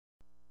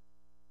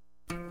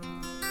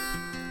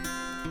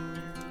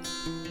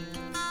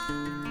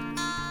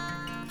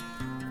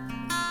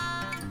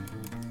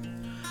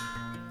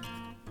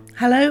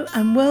Hello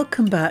and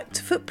welcome back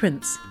to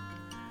Footprints.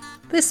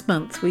 This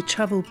month we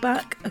travel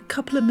back a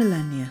couple of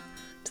millennia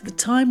to the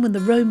time when the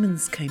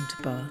Romans came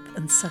to Bath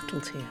and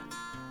settled here.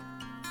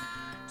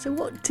 So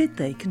what did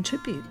they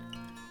contribute?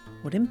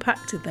 What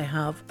impact did they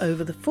have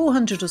over the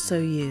 400 or so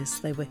years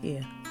they were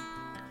here?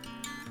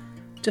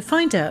 To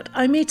find out,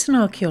 I meet an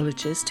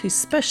archaeologist who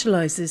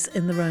specialises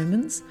in the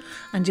Romans,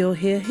 and you'll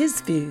hear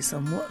his views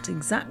on what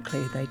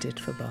exactly they did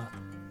for Bath.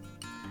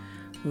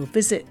 We'll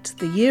visit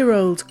the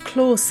year-old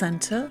Claw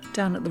Centre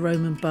down at the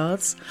Roman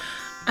Baths,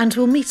 and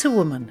we'll meet a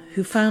woman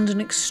who found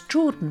an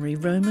extraordinary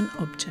Roman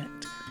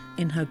object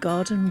in her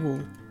garden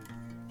wall.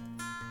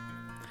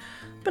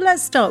 But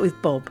let's start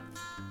with Bob.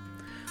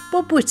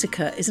 Bob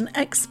Whitaker is an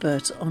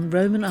expert on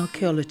Roman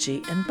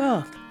archaeology in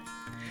Bath.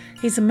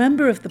 He's a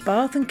member of the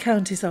Bath and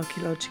Counties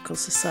Archaeological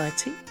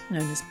Society,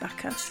 known as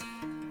BACAS.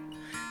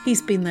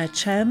 He's been their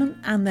chairman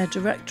and their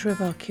director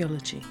of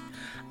archaeology,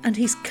 and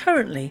he's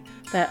currently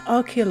their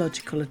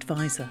archaeological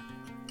advisor.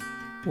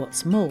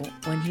 What's more,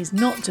 when he's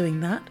not doing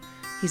that,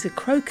 he's a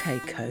croquet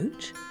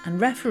coach and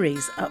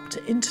referees up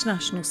to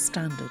international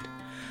standard.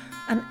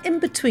 And in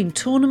between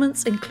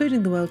tournaments,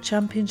 including the World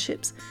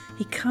Championships,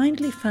 he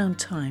kindly found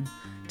time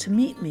to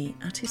meet me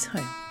at his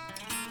home.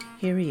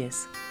 Here he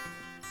is.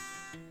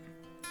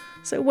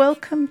 So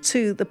welcome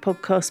to the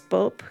podcast,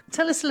 Bob.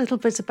 Tell us a little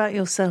bit about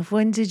yourself.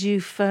 When did you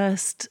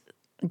first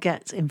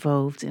get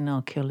involved in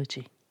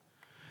archaeology?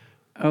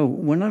 Oh,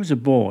 when I was a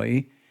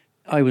boy,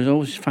 I was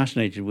always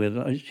fascinated with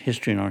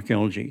history and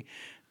archaeology.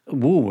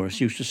 Woolworths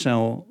used to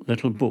sell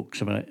little books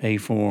about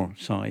A4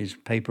 size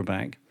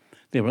paperback.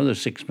 They were either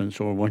sixpence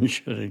or 1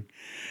 shilling.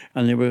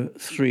 And there were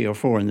 3 or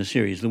 4 in the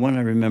series. The one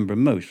I remember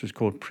most was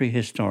called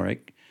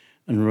Prehistoric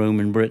and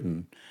Roman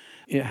Britain.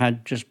 It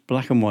had just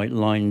black and white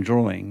line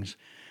drawings,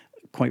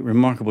 quite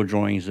remarkable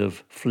drawings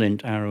of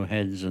flint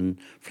arrowheads and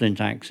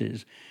flint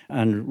axes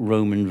and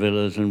Roman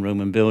villas and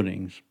Roman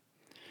buildings.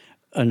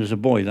 And as a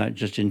boy, that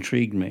just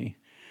intrigued me.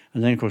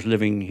 And then, of course,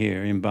 living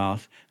here in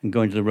Bath and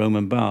going to the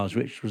Roman Baths,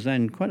 which was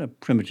then quite a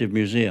primitive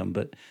museum,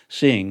 but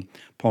seeing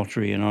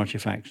pottery and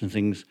artefacts and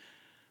things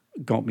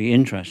got me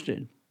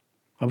interested.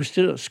 I was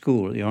still at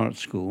school, at the art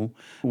school,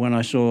 when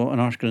I saw an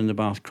article in the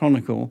Bath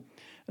Chronicle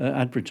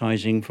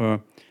advertising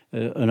for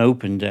an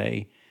open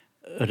day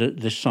at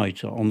this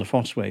site on the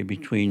Fossway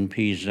between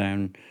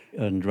Peasdown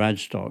and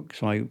Radstock.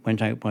 So I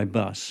went out by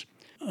bus,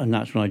 and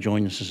that's when I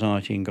joined the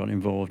society and got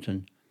involved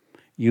and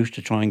used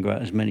to try and go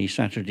out as many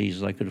Saturdays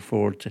as I could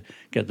afford to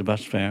get the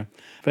bus fare.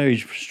 Very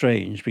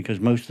strange, because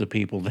most of the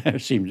people there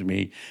seemed to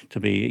me to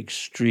be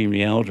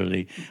extremely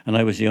elderly, and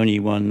I was the only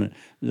one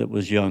that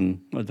was young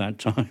at that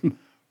time.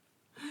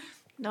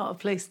 Not a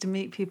place to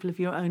meet people of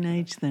your own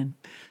age then.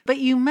 But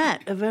you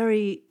met a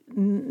very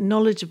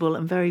knowledgeable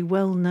and very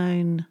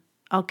well-known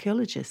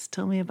archaeologist.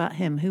 Tell me about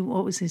him.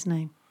 What was his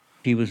name?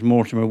 He was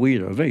Mortimer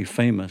Wheeler, a very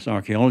famous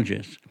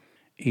archaeologist.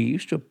 He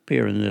used to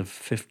appear in the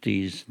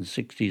 50s and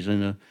 60s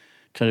in a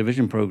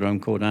television program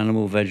called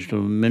Animal, Vegetable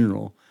and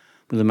Mineral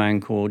with a man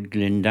called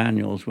Glyn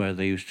Daniels, where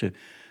they used to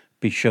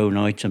be shown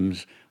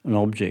items and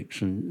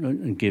objects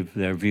and give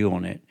their view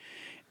on it.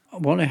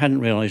 What I hadn't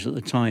realised at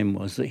the time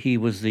was that he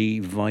was the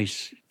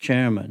vice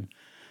chairman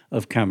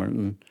of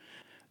Camerton.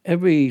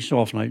 Every so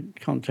often, I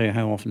can't tell you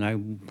how often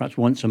now, perhaps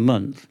once a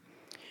month,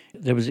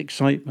 there was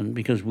excitement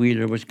because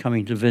Wheeler was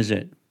coming to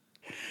visit.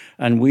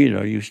 And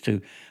Wheeler used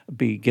to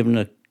be given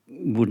a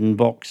wooden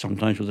box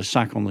sometimes with a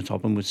sack on the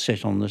top and would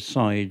sit on the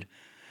side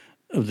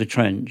of the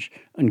trench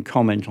and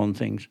comment on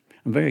things.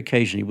 And very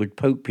occasionally would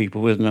poke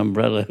people with an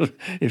umbrella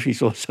if he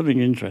saw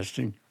something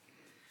interesting.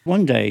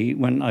 One day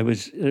when I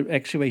was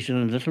excavating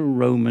a little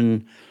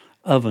Roman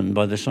oven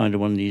by the side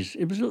of one of these,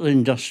 it was a little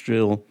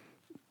industrial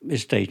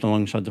estate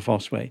alongside the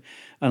Fossway,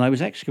 and I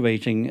was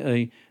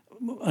excavating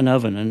an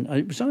oven, and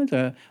it was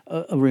either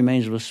a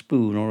remains of a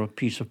spoon or a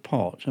piece of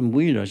pot. And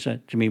Wheeler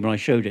said to me when I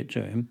showed it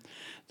to him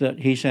that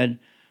he said,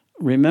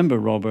 "Remember,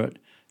 Robert,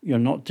 you're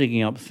not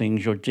digging up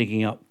things, you're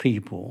digging up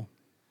people."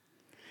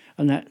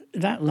 And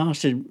that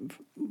lasted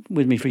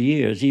with me for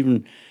years,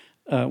 even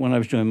when I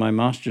was doing my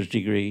master's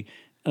degree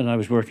and I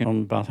was working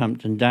on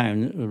Bathampton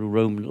Down, a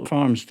Roman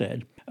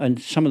farmstead,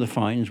 and some of the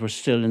finds were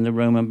still in the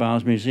Roman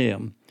Baths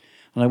Museum.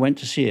 And I went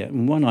to see it,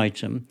 and one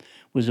item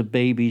was a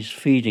baby's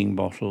feeding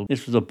bottle.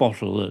 This was a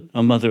bottle that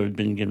a mother had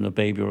been given a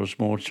baby or a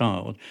small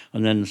child,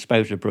 and then the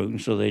spout had broken,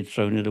 so they'd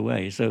thrown it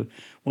away. So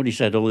what he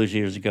said all those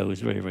years ago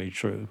is very, very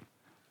true.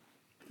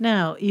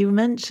 Now, you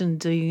mentioned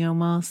doing your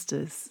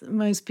master's.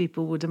 Most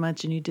people would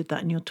imagine you did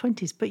that in your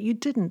 20s, but you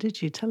didn't,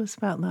 did you? Tell us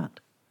about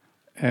that.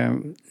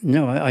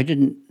 No, I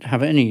didn't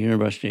have any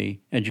university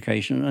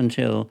education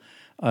until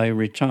I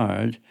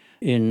retired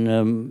in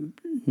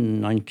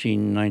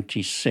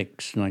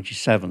 1996,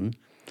 97.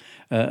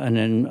 And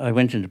then I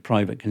went into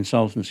private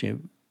consultancy.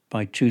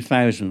 By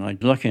 2000, I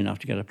was lucky enough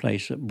to get a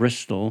place at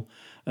Bristol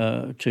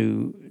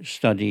to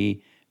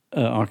study,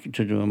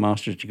 to do a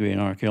master's degree in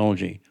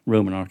archaeology,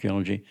 Roman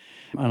archaeology.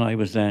 And I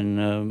was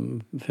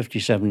then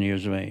 57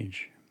 years of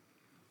age.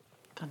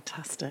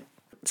 Fantastic.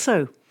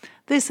 So,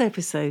 This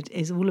episode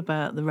is all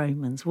about the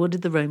Romans. What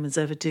did the Romans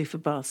ever do for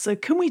Bath? So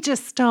can we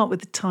just start with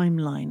the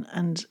timeline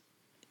and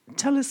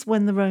tell us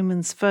when the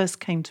Romans first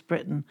came to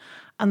Britain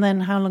and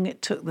then how long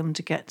it took them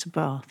to get to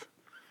Bath?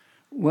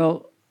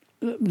 Well,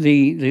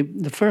 the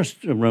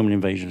first Roman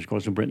invasions, of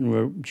course, of Britain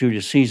were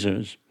Julius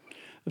Caesar's,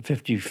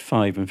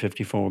 55 and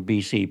 54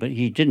 BC, but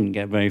he didn't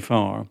get very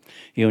far.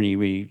 He only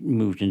really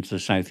moved into the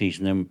southeast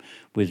and then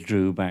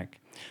withdrew back.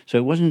 So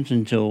it wasn't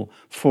until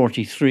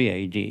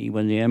 43 AD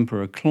when the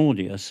Emperor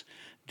Claudius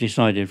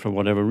decided, for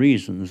whatever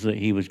reasons, that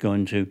he was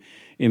going to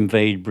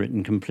invade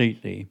Britain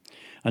completely.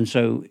 And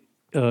so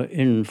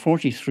in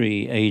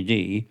 43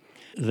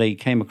 AD, they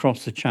came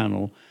across the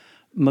Channel,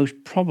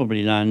 most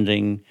probably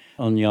landing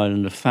on the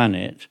island of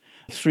Thanet,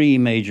 3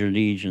 major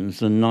legions,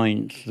 the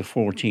 9th, the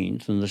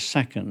 14th, and the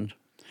 2nd.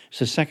 It's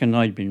the 2nd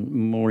I'd been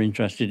more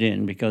interested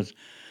in because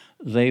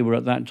they were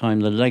at that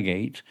time, the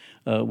legate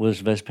was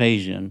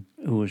Vespasian,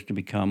 who was to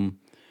become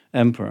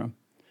emperor.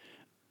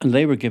 And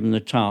they were given the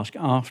task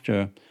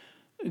after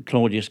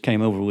Claudius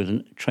came over with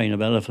a train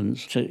of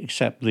elephants to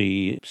accept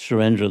the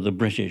surrender of the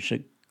British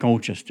at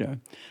Colchester.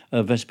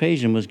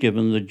 Vespasian was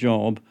given the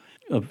job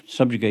of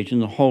subjugating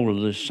the whole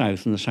of the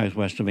south and the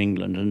southwest of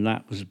England, and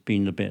that was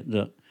been the bit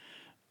that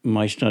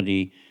my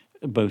study,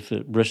 both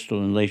at Bristol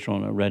and later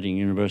on at Reading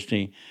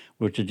University,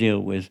 were to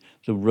deal with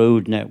the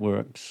road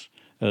networks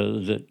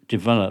that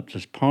developed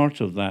as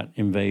part of that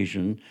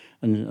invasion,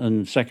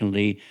 and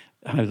secondly,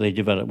 how they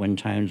developed when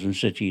towns and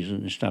cities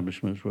and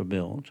establishments were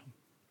built.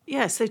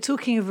 Yeah, so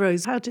talking of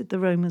roads, how did the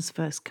Romans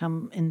first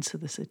come into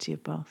the city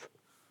of Bath?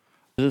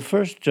 The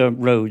first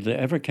road that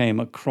ever came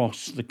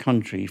across the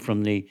country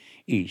from the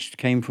east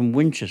came from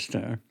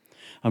Winchester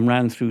and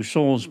ran through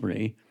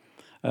Salisbury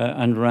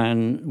and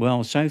ran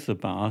well south of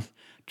Bath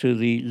to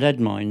the lead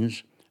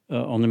mines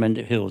on the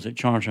Mendip Hills at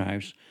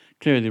Charterhouse.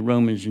 Clearly the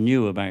Romans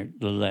knew about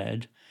the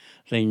lead.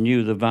 They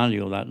knew the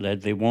value of that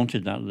lead. They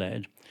wanted that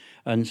lead.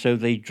 And so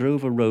they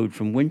drove a road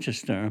from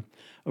Winchester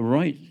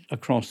right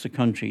across the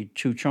country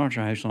to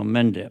Charterhouse on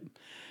Mendip,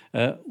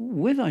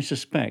 with, I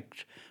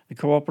suspect, the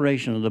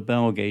cooperation of the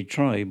Belgae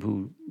tribe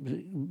who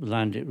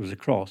land it was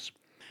across.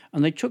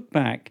 And they took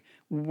back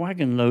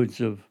wagon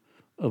loads of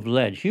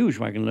lead, huge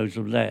wagon loads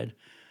of lead,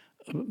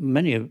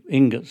 many of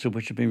ingots of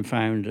which have been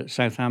found at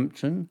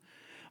Southampton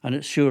and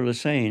at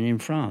Sur-le-Seine in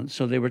France.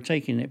 So they were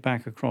taking it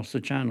back across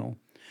the Channel.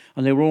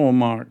 And they were all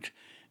marked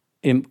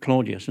Imp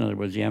Claudius, in other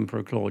words, the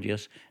Emperor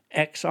Claudius,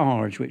 ex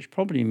arge, which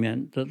probably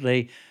meant that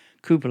they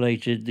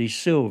cupellated the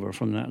silver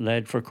from that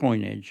lead for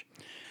coinage.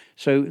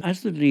 So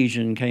as the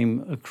legion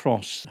came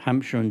across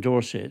Hampshire and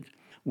Dorset,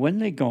 when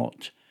they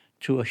got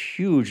to a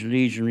huge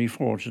legionary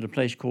fort at a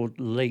place called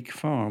Lake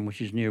Farm,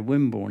 which is near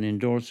Wimborne in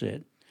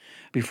Dorset,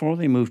 before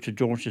they moved to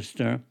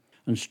Dorchester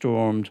and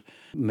stormed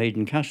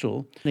Maiden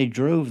Castle, they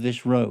drove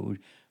this road,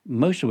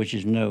 most of which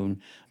is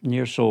known,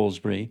 near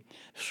Salisbury,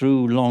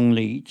 through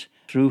Longleat,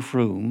 through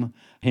Frome,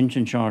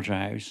 Hinton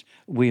Charterhouse.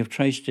 We have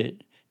traced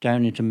it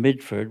down into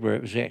Midford, where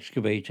it was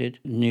excavated,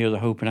 near the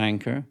Hope and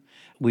Anchor.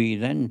 We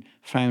then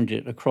found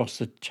it across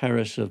the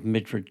terrace of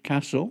Midford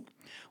Castle.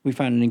 We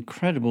found an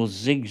incredible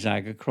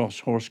zigzag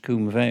across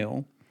Horsecombe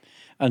Vale,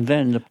 and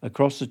then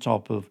across the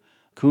top of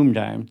Combe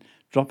Down,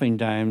 dropping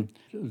down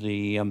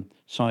the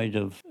side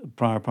of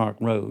Prior Park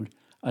Road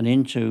and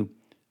into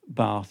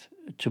Bath,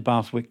 to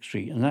Bathwick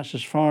Street. And that's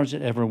as far as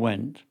it ever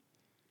went.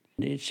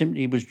 It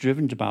simply was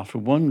driven to Bath for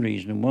one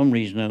reason, and one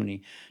reason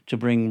only, to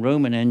bring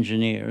Roman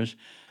engineers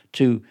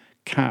to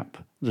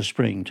cap the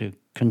spring, to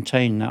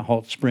contain that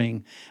hot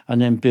spring,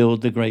 and then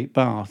build the Great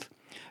Bath.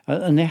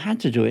 And they had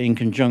to do it in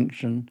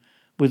conjunction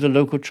with the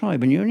local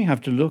tribe. And you only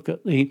have to look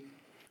at the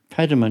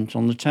pediment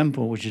on the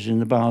temple, which is in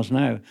the baths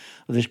now,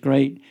 of this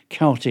great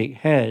Celtic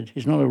head.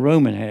 It's not a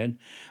Roman head.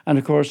 And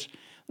of course,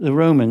 the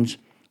Romans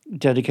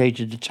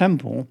dedicated the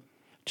temple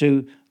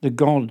to the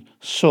god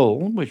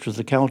Sol, which was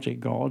the Celtic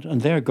god,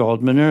 and their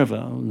god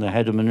Minerva. And the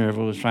head of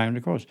Minerva was found,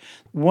 of course.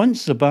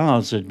 Once the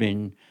baths had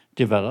been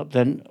developed,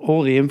 then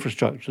all the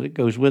infrastructure that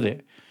goes with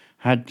it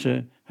had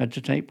to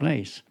take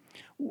place.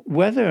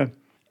 Whether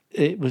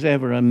it was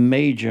ever a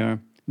major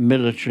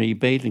military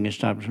bathing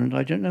establishment,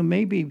 I don't know.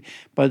 Maybe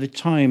by the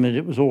time that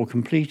it was all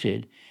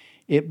completed,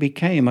 it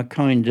became a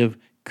kind of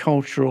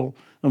cultural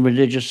and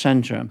religious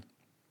centre.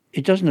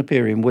 It doesn't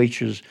appear in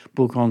Waiter's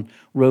book on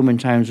Roman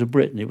towns of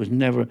Britain. It was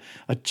never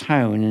a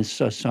town as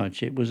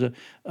such. It was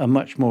a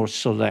much more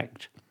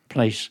select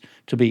place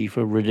to be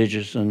for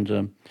religious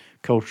and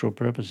cultural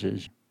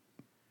purposes.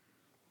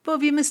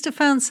 Bob, you must have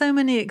found so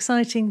many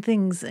exciting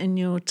things in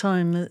your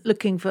time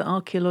looking for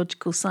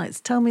archaeological sites.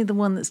 Tell me the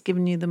one that's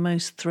given you the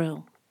most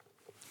thrill.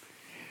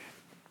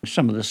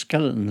 Some of the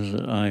skeletons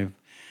that I've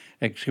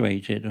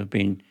excavated have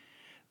been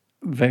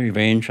very,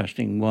 very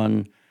interesting.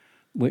 One,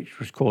 which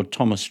was called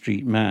Thomas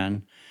Street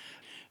Man,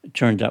 it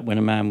turned up when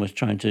a man was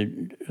trying to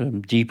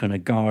deepen a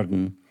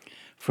garden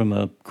from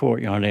a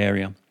courtyard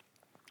area,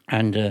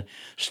 and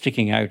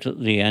sticking out at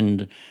the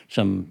end,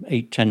 some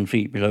 8-10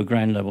 feet below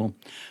ground level,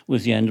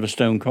 was the end of a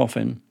stone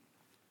coffin,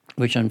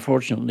 which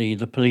unfortunately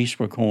the police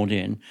were called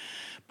in,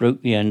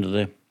 broke the end of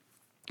the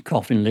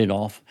coffin lid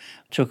off,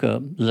 took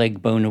a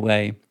leg bone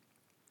away.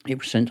 It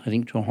was sent, I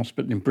think, to a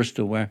hospital in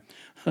Bristol where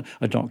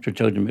a doctor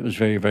told him it was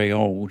very, very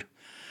old.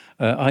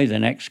 I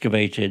then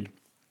excavated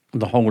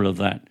the whole of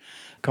that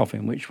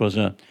coffin, which was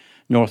a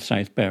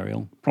north-south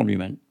burial, probably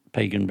meant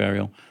pagan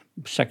burial,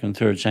 2nd,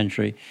 3rd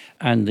century,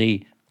 and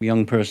the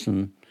young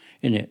person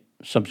in it,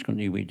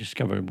 subsequently we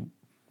discovered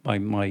by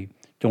my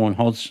Dawn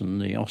Hodson,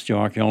 the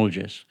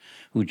osteoarchaeologist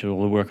who did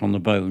all the work on the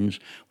bones,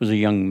 was a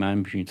young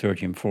man between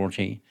 30 and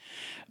 40.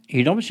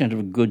 He'd obviously had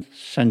a good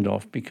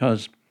send-off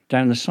because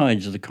down the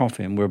sides of the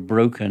coffin were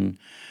broken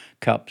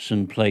cups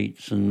and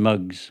plates and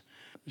mugs,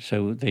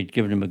 so they'd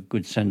given him a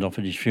good send-off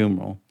at his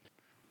funeral.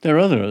 There are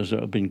others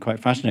that have been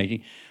quite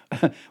fascinating.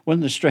 One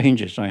of the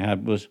strangest I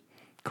had was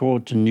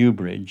called to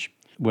Newbridge,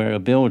 where a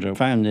builder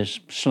found this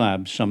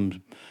slab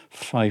some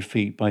 5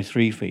 feet by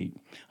 3 feet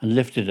and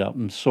lifted it up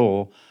and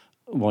saw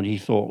what he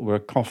thought were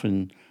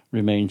coffin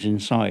remains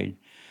inside.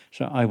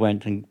 So I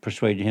went and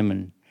persuaded him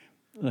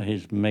and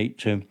his mate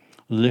to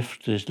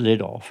lift this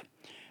lid off.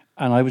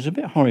 And I was a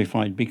bit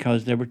horrified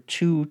because there were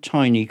 2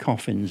 tiny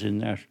coffins in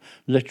there,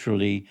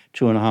 literally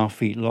 2.5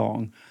 feet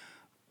long.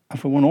 And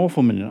for one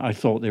awful minute, I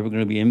thought they were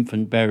going to be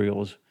infant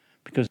burials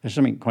because there's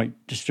something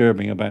quite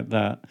disturbing about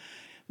that.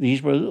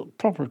 These were little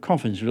proper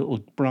coffins with little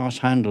brass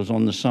handles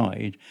on the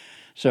side.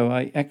 So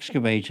I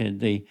excavated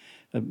the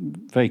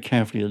very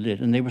carefully the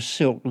lid, and they were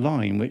silk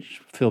lined,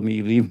 which filled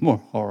me with even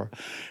more horror,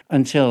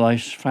 until I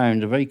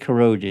found a very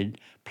corroded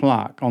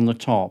plaque on the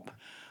top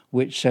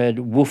which said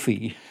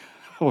Woofy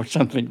or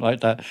something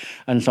like that.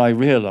 And so I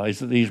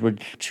realised that these were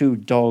 2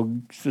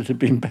 dogs that had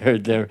been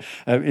buried there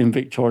in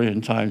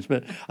Victorian times.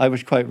 But I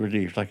was quite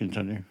relieved, I can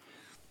tell you.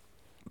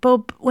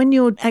 Bob, when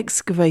you're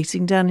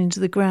excavating down into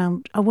the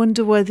ground, I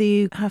wonder whether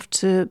you have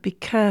to be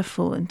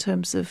careful in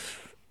terms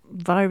of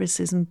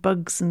viruses and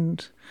bugs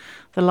and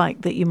the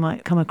like that you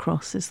might come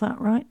across. Is that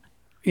right?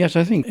 Yes,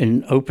 I think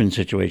in open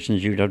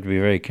situations you'd have to be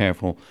very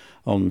careful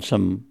on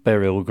some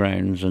burial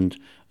grounds and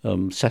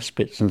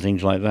cesspits and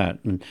things like that,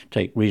 and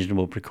take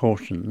reasonable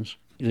precautions.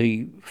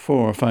 The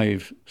 4 or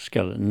 5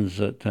 skeletons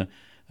that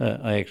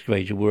I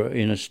excavated were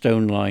in a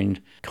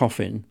stone-lined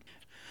coffin.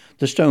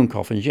 The stone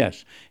coffins,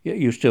 yes,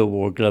 you still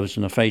wore gloves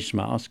and a face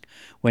mask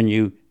when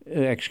you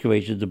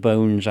excavated the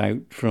bones out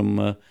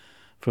from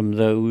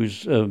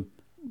those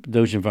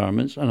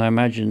environments. And I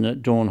imagine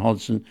that Dawn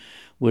Hodson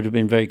would have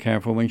been very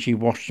careful when she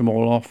washed them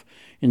all off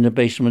in the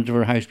basement of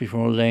her house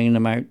before laying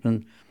them out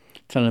and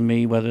telling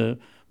me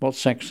what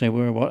sex they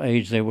were, what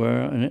age they were,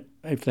 and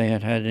if they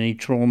had had any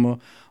trauma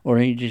or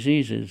any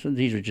diseases.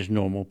 These are just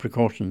normal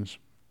precautions.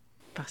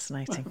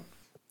 Fascinating.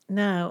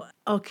 Now,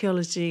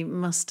 archaeology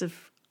must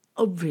have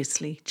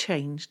obviously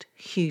changed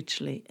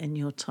hugely in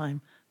your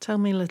time. Tell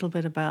me a little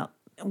bit about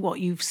what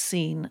you've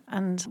seen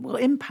and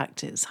what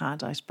impact it's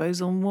had, I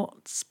suppose, on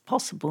what's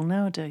possible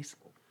nowadays.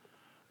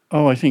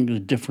 Oh, I think the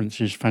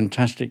difference is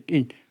fantastic.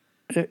 In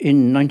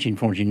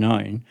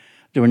 1949,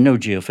 there were no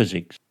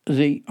geophysics.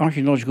 The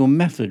archaeological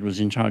method was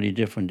entirely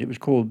different. It was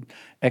called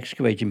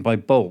excavating by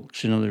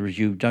bolts. In other words,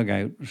 you dug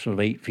out sort of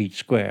 8 feet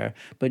square,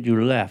 but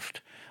you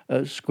left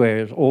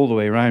squares all the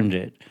way around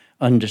it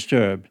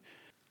undisturbed.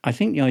 I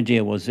think the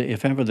idea was that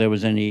if ever there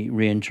was any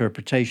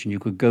reinterpretation, you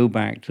could go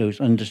back to those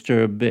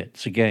undisturbed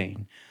bits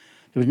again.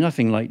 There was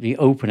nothing like the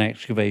open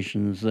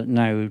excavations that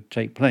now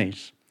take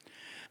place.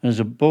 And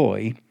as a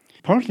boy,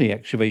 part of the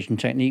excavation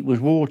technique was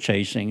wall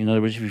chasing. In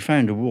other words, if you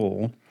found a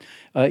wall,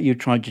 you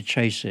tried to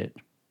chase it.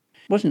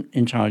 It wasn't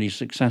entirely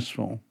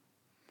successful.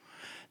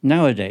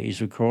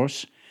 Nowadays, of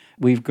course,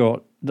 we've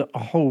got a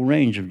whole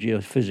range of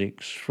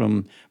geophysics,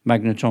 from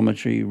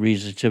magnetometry,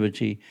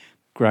 resistivity,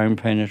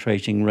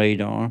 ground-penetrating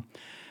radar,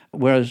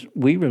 whereas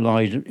we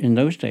relied in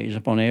those days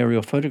upon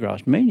aerial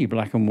photographs, mainly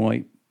black and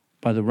white,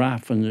 by the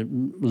RAF and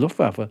the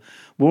Luftwaffe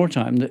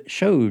wartime, that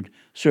showed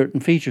certain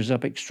features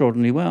up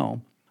extraordinarily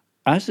well.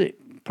 As it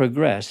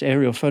progressed,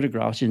 aerial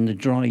photographs in the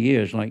dry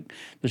years, like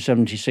the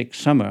 76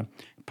 summer,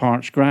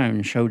 parched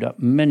ground showed up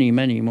many,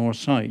 many more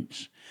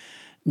sites.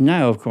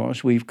 Now, of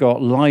course, we've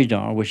got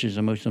LiDAR, which is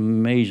the most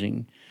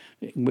amazing,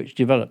 which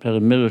developed out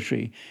of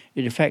military.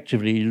 It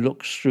effectively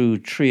looks through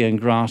tree and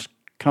grass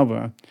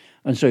cover.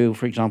 And so,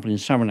 for example, in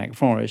Savernake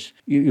Forest,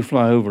 you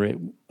fly over it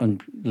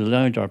and the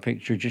LiDAR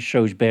picture just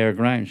shows bare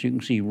ground, so you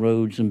can see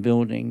roads and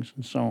buildings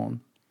and so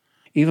on.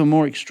 Even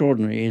more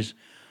extraordinary is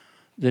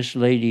this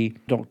lady,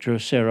 Dr.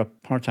 Sarah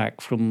Partak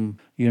from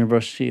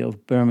University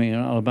of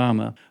Birmingham,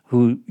 Alabama,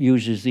 who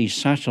uses these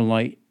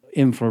satellite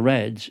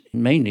infrareds,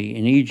 mainly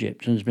in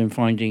Egypt, and has been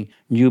finding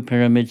new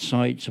pyramid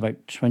sites,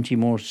 about 20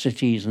 more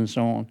cities and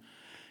so on.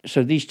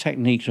 So these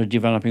techniques are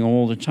developing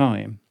all the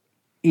time.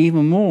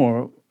 Even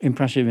more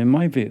impressive, in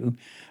my view,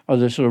 are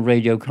the sort of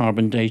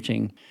radiocarbon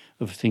dating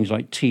of things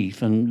like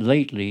teeth, and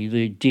lately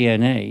the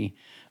DNA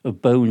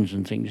of bones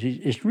and things.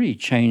 It's really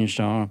changed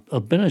our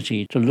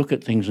ability to look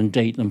at things and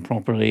date them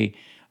properly.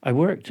 I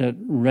worked at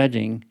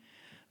Reading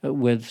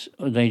with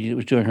a lady that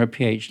was doing her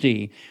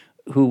PhD,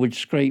 who would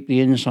scrape the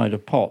inside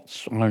of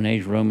pots, Iron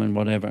Age, Roman,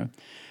 whatever,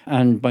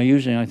 and by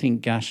using, I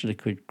think, gas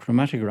liquid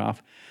chromatograph,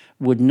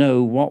 would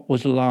know what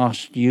was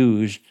last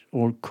used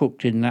or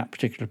cooked in that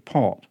particular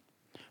pot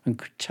and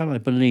could tell, I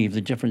believe,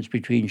 the difference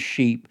between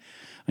sheep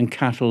and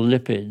cattle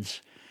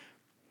lipids.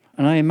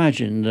 And I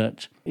imagine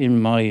that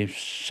in my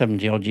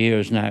 70-odd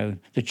years now,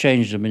 the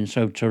changes have been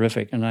so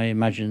terrific, and I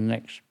imagine the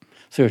next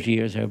 30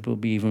 years there will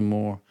be even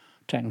more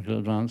technical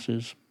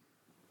advances.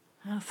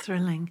 How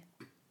thrilling.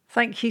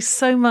 Thank you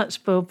so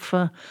much, Bob,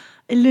 for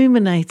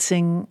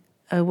illuminating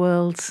a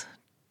world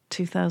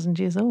 2,000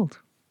 years old.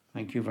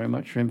 Thank you very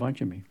much for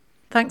inviting me.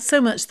 Thanks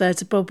so much there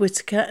to Bob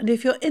Whitaker. And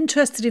if you're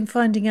interested in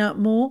finding out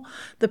more,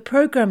 the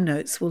programme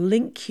notes will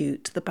link you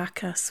to the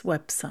Bacchus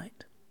website.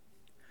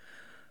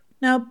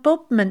 Now,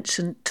 Bob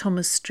mentioned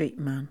Thomas Street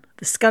Man,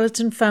 the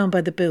skeleton found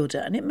by the builder,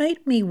 and it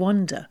made me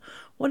wonder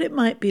what it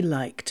might be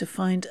like to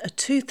find a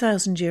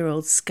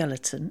 2,000-year-old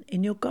skeleton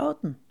in your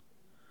garden.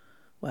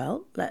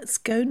 Well, let's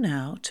go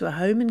now to a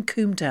home in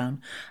Combe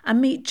Down and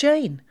meet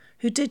Jane,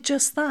 who did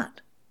just that.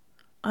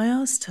 I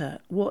asked her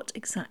what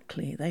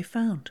exactly they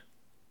found.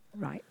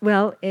 Right.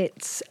 Well,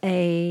 it's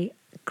a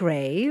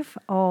grave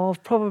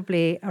of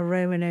probably a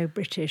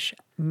Romano-British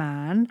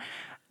man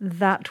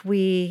that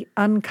we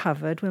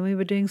uncovered when we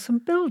were doing some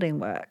building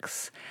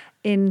works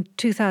in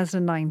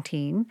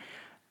 2019.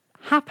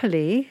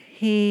 Happily,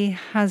 he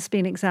has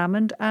been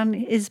examined and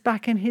is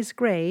back in his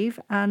grave,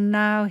 and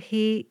now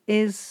he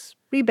is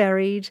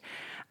reburied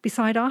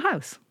beside our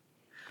house.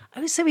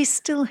 Oh, so he's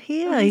still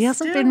here. Oh, he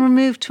hasn't been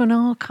removed to an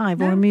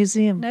archive or a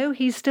museum. No,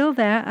 he's still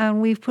there,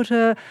 and we've put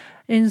an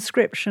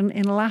inscription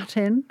in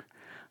Latin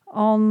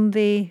on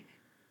the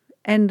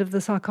end of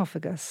the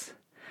sarcophagus.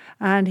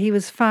 And he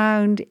was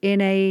found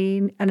in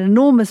an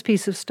enormous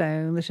piece of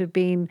stone that had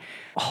been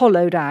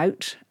hollowed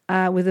out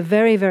with a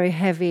very, very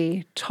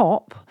heavy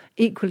top,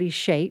 equally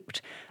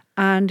shaped,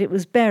 and it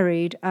was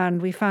buried,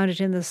 and we found it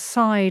in the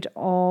side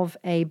of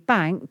a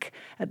bank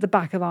at the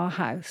back of our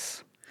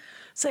house.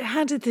 So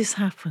how did this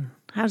happen?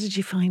 How did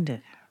you find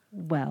it?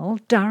 Well,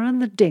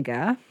 Darren the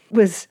digger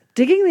was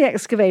digging the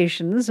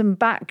excavations and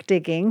back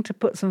digging to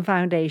put some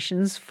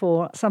foundations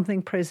for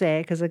something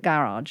prosaic as a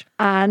garage.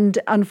 And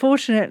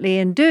unfortunately,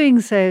 in doing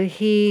so,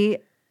 he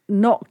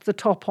knocked the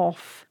top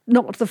off,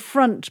 knocked the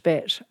front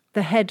bit,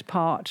 the head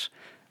part,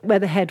 where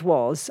the head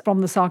was,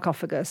 from the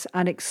sarcophagus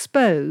and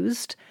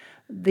exposed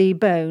the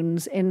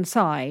bones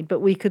inside. But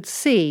we could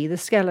see the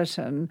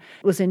skeleton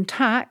was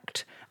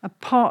intact,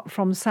 apart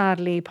from,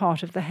 sadly,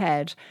 part of the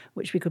head,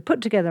 which we could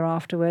put together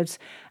afterwards.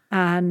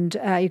 And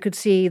you could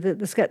see that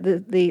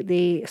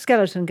the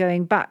skeleton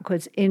going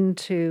backwards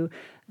into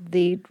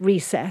the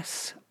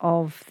recess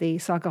of the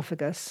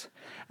sarcophagus.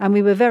 And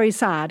we were very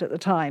sad at the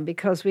time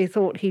because we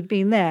thought he'd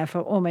been there for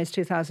almost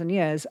 2,000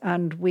 years,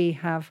 and we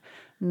have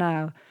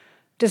now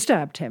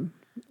disturbed him,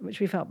 which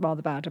we felt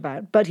rather bad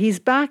about. But he's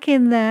back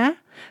in there.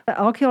 The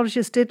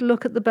archaeologists did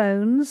look at the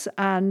bones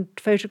and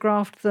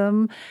photographed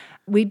them.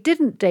 We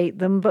didn't date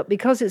them, but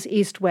because it's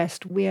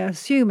east-west, we are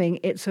assuming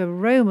it's a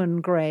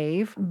Roman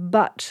grave,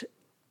 but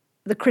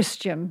the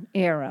Christian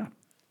era,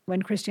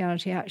 when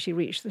Christianity actually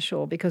reached the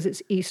shore, because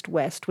it's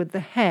east-west, with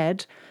the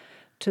head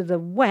to the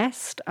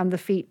west and the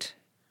feet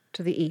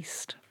to the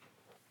east.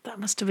 That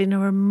must have been a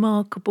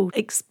remarkable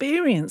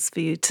experience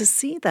for you to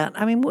see that.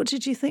 I mean, what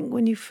did you think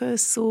when you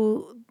first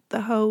saw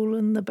the hole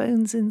and the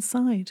bones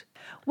inside?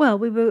 Well,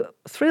 we were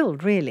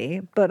thrilled,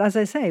 really, but as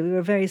I say, we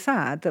were very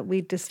sad that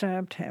we'd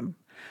disturbed him.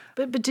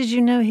 But did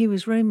you know he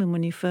was Roman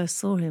when you first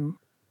saw him?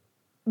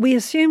 We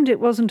assumed it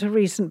wasn't a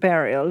recent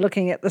burial,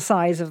 looking at the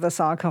size of the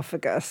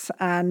sarcophagus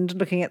and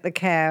looking at the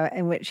care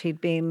in which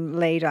he'd been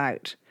laid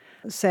out.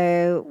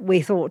 So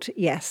we thought,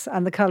 yes,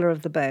 and the colour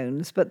of the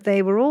bones. But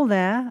they were all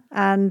there,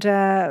 and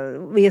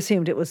we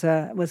assumed it was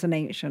an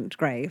ancient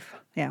grave,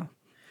 yeah.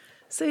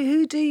 So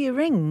who do you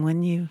ring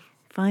when you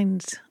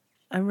find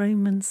a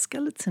Roman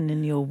skeleton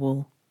in your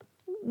wall?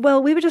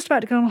 Well, we were just about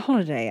to go on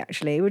holiday,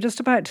 actually. We were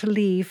just about to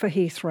leave for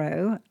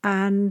Heathrow.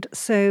 And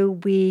so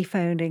we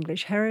phoned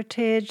English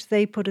Heritage.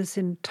 They put us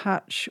in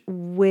touch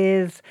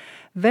with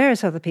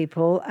various other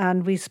people.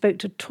 And we spoke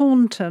to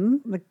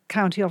Taunton, the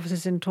county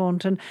offices in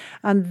Taunton.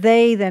 And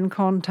they then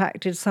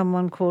contacted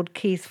someone called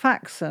Keith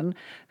Faxon,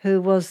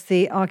 who was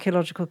the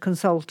archaeological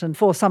consultant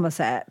for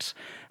Somerset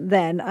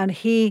then. And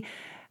he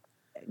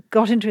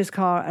got into his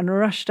car and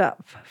rushed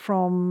up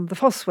from the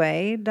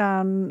Fossway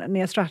down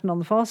near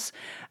Stratton-on-the-Foss,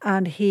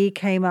 and he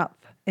came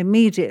up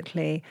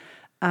immediately,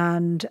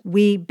 and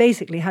we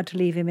basically had to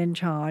leave him in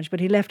charge, but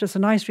he left us a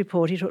nice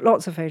report. He took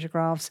lots of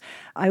photographs.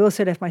 I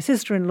also left my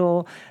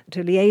sister-in-law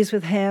to liaise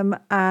with him,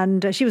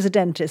 and she was a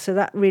dentist, so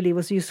that really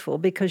was useful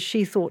because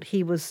she thought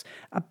he was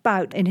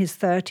about in his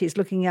 30s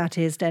looking at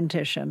his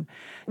dentition.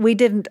 We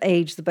didn't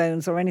age the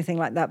bones or anything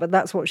like that, but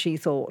that's what she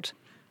thought.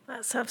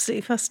 That's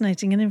absolutely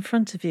fascinating. And in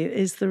front of you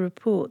is the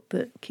report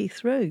that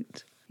Keith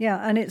wrote. Yeah,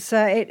 and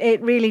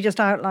it really just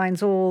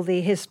outlines all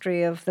the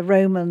history of the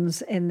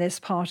Romans in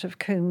this part of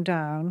Combe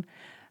Down.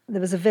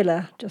 There was a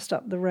villa just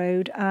up the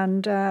road,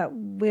 and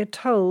we're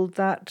told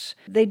that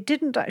they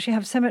didn't actually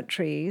have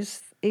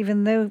cemeteries,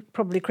 even though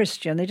probably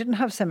Christian. They didn't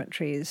have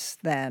cemeteries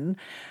then.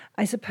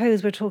 I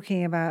suppose we're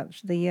talking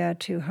about the year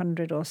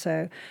 200 or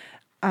so,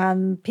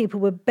 and people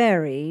were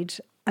buried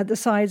at the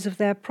sides of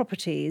their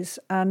properties.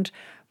 And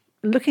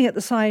looking at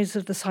the size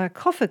of the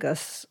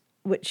sarcophagus,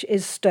 which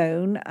is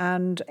stone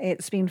and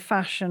it's been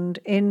fashioned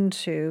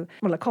into,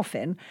 a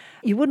coffin,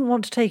 you wouldn't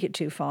want to take it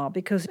too far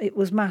because it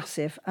was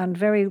massive and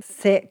very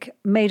thick,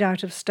 made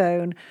out of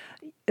stone.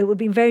 It would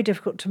be very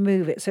difficult to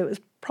move it. So it was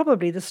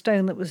probably the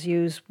stone that was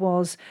used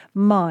was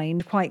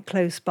mined quite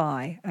close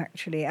by,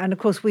 actually. And of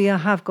course, we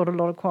have got a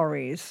lot of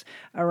quarries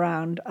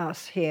around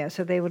us here.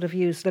 So they would have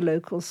used the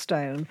local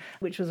stone,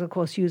 which was, of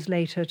course, used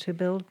later to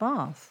build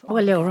Bath.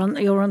 Well,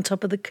 you're on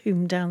top of the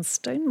Coombe Down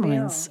stone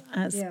mines,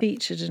 as Yeah.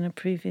 featured in a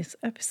previous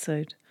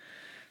episode.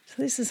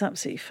 So this is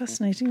absolutely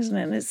fascinating, isn't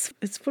it? And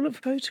it's full of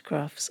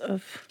photographs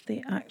of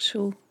the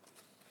actual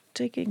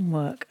digging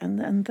work,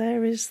 and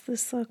there is the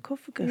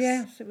sarcophagus.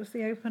 Yes, it was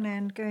the open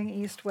end going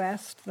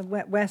east-west, the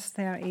west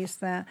there, east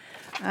there.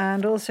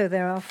 And also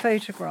there are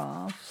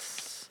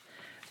photographs.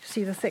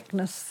 See the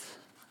thickness.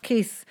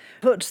 Keith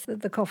put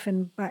the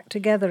coffin back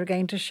together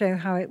again to show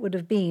how it would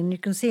have been. You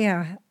can see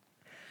how...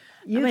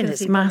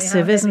 It's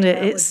massive, isn't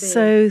it? It's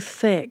so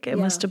thick. It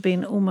must have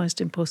been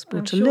almost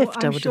impossible to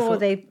lift, I would have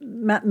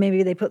thought.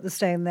 Maybe they put the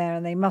stone there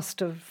and they must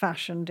have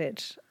fashioned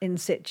it in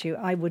situ,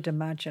 I would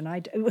imagine.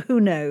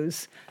 Who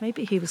knows?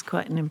 Maybe he was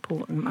quite an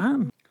important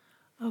man.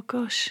 Oh,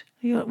 gosh.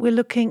 We're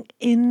looking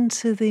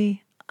into the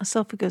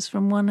esophagus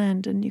from one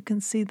end and you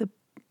can see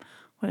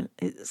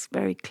it's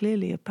very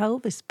clearly a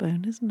pelvis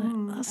bone, isn't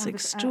it? That's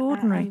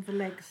extraordinary. And the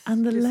legs.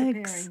 And the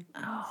legs. disappearing.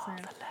 Oh,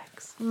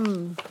 the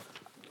legs.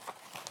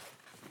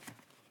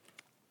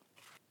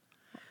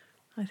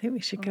 I think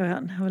we should go out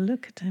and have a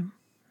look at him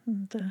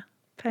and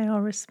pay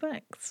our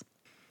respects.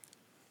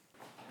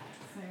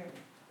 So,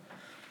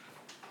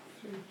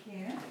 through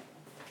here.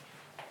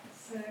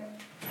 So,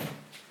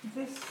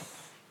 this,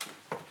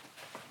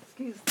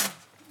 excuse the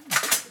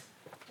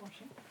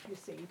washing, you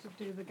see,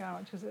 to do the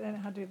garage, because it then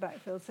had to be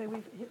backfilled. So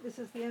this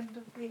is the end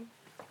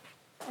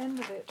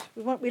of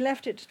it. We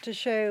left it to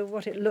show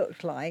what it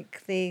looked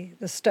like, the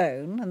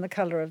stone and the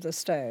colour of the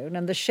stone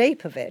and the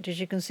shape of it. As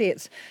you can see,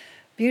 it's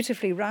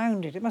beautifully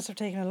rounded. It must have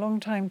taken a long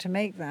time to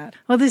make that.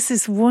 Well, this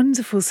is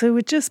wonderful. So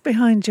we're just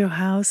behind your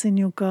house in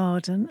your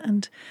garden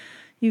and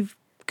you've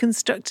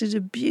constructed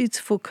a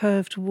beautiful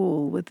curved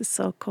wall with the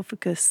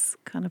sarcophagus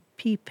kind of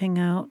peeping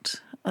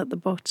out at the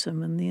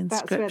bottom and the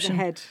inscription. That's where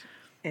the head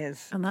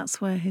is. And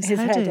that's where his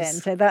head is.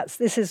 End.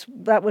 So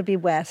that would be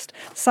west.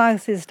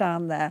 South is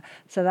down there.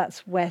 So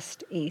that's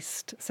west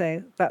east.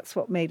 So that's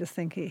what made us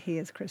think he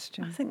is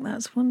Christian. I think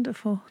that's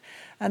wonderful.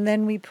 And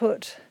then we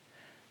put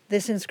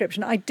this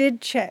inscription. I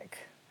did check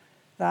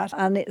that,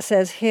 and it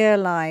says, "Here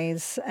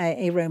lies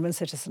a Roman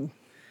citizen."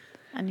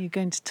 And you're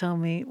going to tell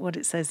me what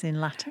it says in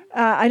Latin?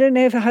 I don't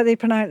know how they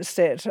pronounced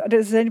it. I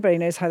don't know if anybody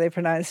knows how they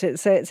pronounced it.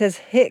 So it says,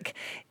 "Hic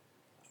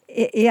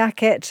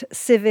iacet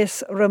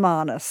civis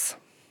Romanus."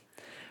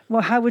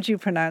 Well, how would you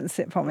pronounce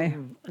it for me?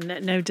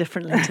 No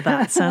differently to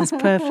that. Sounds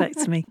perfect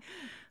to me.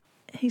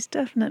 He's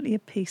definitely a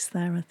piece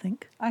there, I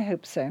think. I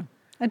hope so.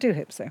 I do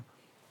hope so.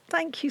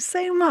 Thank you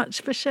so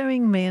much for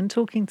showing me and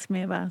talking to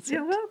me about it.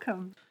 You're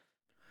welcome.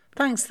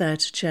 Thanks there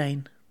to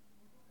Jane.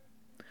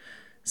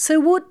 So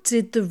what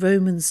did the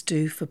Romans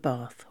do for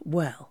Bath?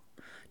 Well,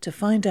 to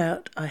find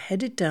out, I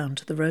headed down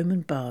to the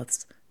Roman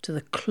Baths to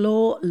the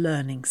Clore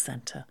Learning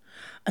Centre,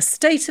 a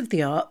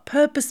state-of-the-art,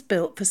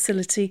 purpose-built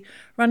facility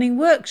running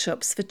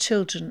workshops for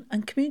children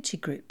and community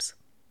groups.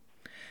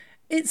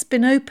 It's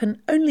been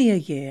open only a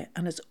year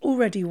and has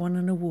already won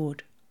an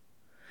award.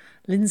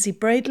 Lindsay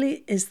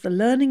Bradley is the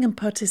Learning and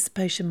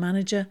Participation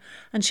Manager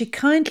and she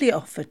kindly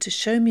offered to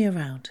show me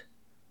around.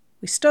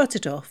 We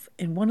started off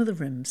in one of the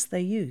rooms they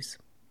use.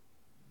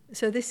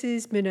 So this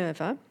is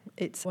Minerva.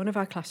 It's one of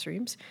our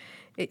classrooms.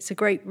 It's a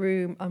great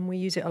room and we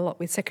use it a lot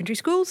with secondary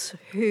schools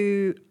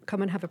who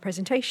come and have a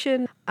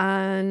presentation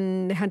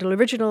and they handle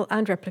original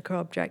and replica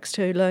objects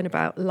to learn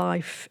about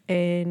life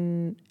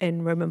in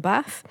Roman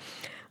Bath.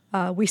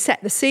 We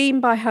set the scene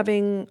by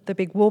having the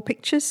big wall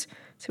pictures.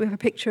 So we have a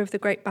picture of the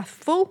Great Bath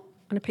full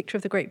and a picture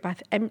of the Great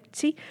Bath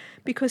empty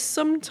because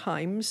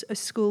sometimes a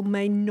school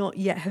may not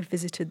yet have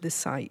visited the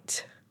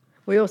site.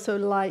 We also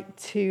like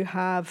to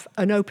have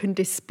an open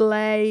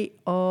display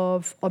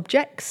of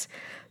objects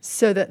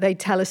so that they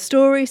tell a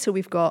story. So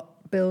we've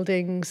got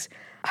buildings,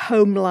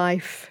 home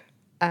life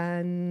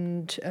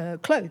and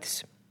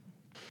clothes.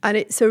 And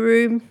it's a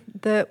room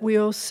that we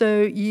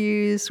also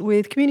use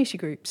with community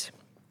groups.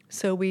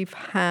 So we've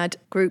had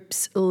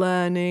groups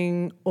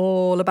learning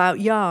all about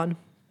yarn,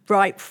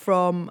 right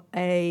from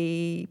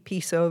a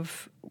piece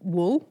of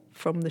wool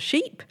from the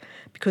sheep,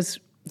 because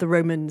the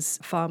Romans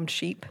farmed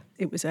sheep.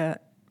 It was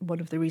one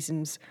of the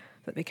reasons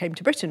that they came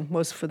to Britain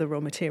was for the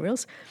raw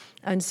materials.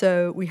 And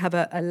so we have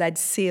a lead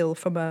seal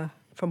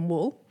from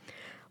wool,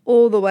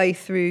 all the way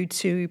through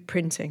to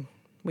printing.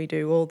 We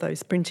do all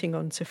those printing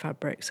onto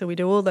fabric. So we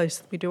do all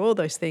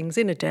those things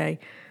in a day.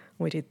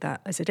 We did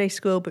that as a day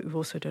school, but we've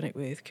also done it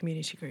with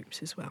community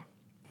groups as well.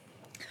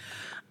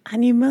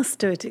 And you must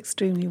do it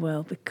extremely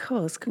well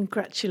because,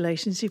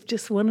 congratulations, you've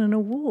just won an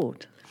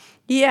award.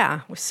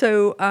 Yeah,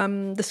 so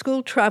the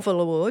School Travel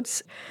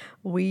Awards,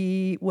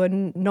 we were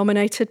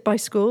nominated by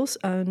schools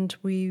and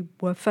we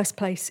were first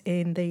place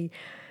in the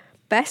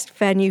Best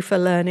Venue for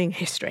Learning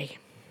History.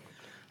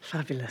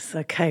 Fabulous.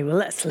 Okay, well,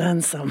 let's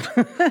learn some.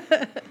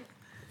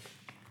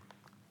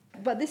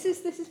 But this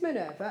is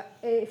Minerva.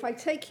 If I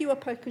take you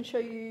up, I can show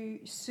you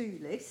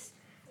Sulis.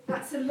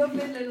 That's a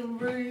lovely little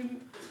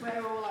room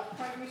where all our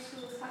primary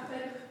schools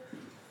happen.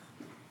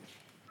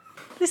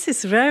 This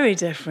is very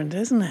different,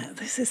 isn't it?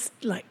 This is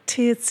like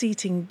tiered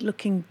seating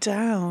looking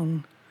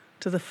down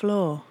to the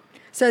floor.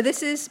 So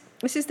this is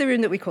the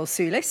room that we call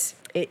Sulis.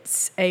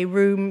 It's a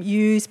room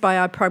used by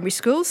our primary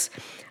schools,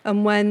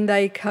 and when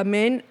they come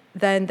in,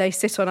 then they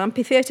sit on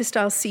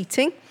amphitheatre-style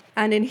seating.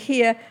 And in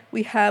here,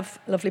 we have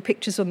lovely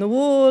pictures on the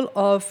wall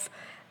of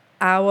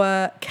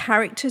our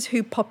characters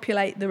who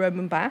populate the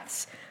Roman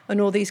baths. And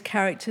all these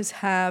characters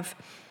have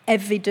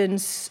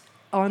evidence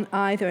on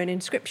either an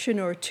inscription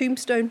or a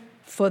tombstone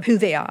for who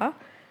they are.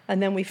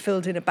 And then we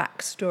filled in a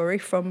backstory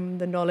from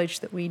the knowledge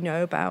that we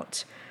know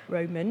about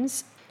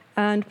Romans.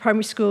 And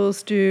primary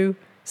schools do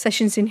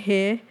sessions in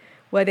here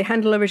where they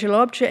handle original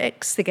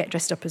objects, they get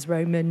dressed up as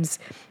Romans,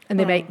 and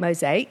they make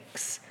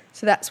mosaics.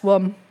 So that's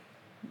one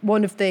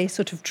of the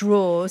sort of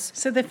draws.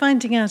 So they're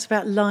finding out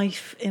about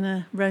life in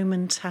a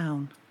Roman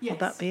town. Yes. Would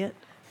that be it?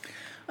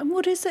 And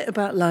what is it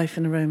about life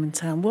in a Roman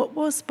town? What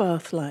was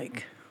Bath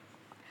like?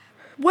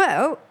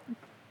 Well,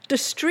 the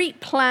street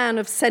plan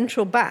of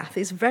Central Bath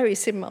is very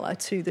similar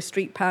to the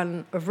street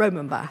plan of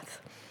Roman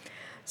Bath.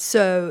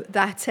 So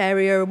that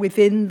area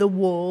within the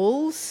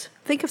walls,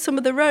 think of some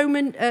of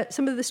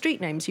the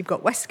street names. You've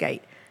got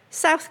Westgate,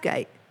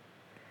 Southgate.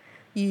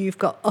 You've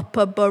got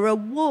Upper Borough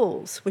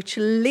walls, which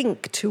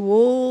link to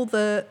all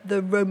the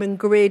Roman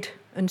grid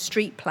and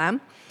street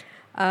plan.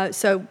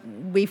 So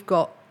we've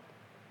got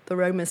the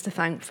Romans to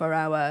thank for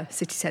our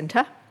city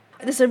centre.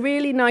 There's a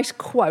really nice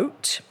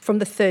quote from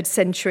the 3rd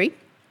century,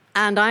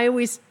 and I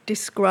always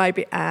describe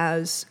it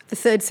as the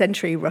 3rd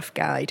century rough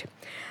guide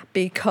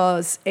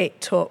because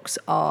it talks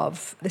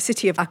of the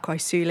city of Aquae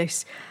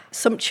Sulis,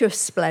 sumptuous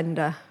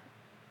splendour,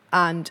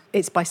 and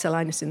it's by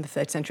Silenus in the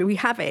 3rd century. We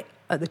have it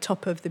at the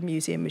top of the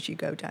museum as you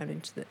go down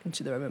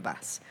into the Roman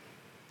baths.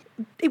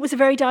 It was a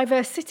very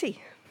diverse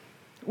city.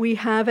 We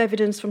have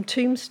evidence from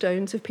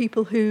tombstones of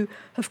people who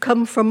have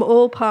come from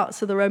all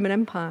parts of the Roman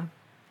Empire.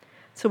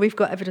 So we've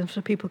got evidence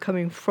of people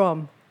coming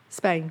from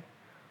Spain,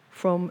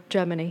 from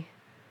Germany,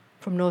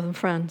 from northern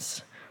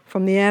France,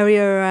 from the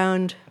area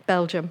around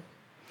Belgium.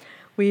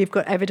 We've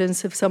got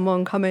evidence of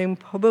someone coming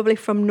probably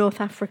from North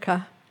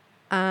Africa,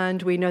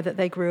 and we know that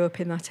they grew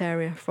up in that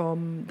area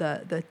from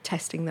the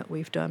testing that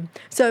we've done.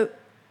 So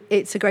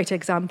it's a great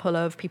example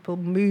of people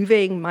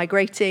moving,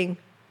 migrating,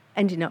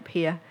 ending up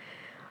here.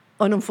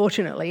 And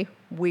unfortunately,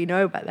 we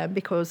know about them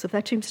because of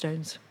their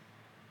tombstones.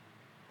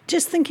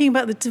 Just thinking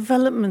about the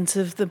development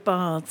of the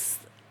baths,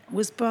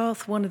 was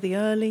Bath one of the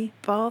early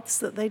baths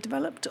that they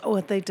developed, or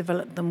had they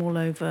developed them all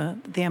over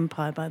the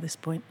empire by this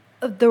point?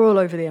 They're all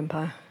over the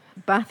empire.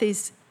 Bath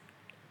is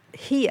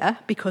here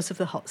because of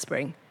the hot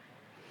spring.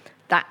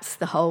 That's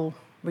the whole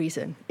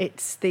reason.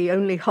 It's the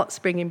only hot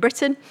spring in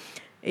Britain.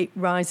 It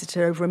rises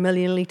to over 1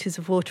 million litres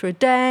of water a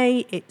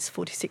day. It's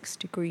 46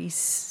 degrees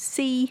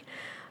C.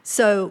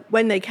 So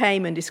when they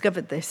came and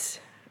discovered this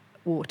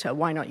water,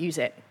 why not use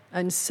it?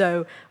 And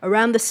so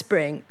around the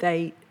spring,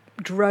 they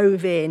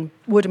drove in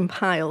wooden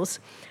piles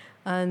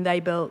and they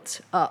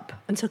built up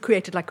until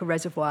created like a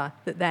reservoir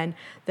that then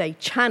they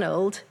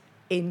channeled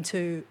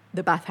into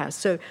the bathhouse.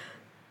 So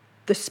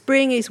the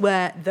spring is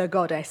where the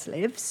goddess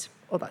lives,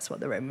 or that's what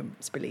the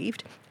Romans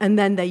believed, and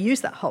then they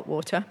use that hot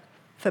water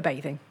for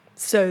bathing.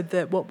 So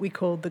that what we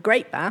call the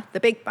Great Bath, the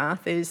big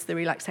bath, is the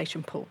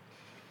relaxation pool.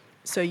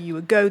 So you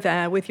would go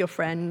there with your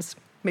friends,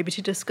 maybe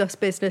to discuss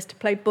business, to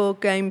play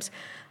board games,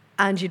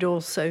 and you'd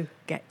also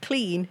get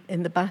clean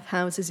in the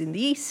bathhouses in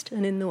the east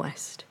and in the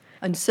west.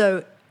 And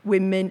so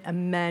women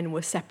and men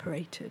were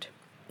separated.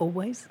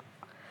 Always?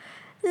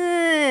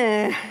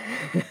 Now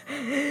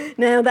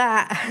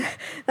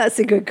that's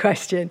a good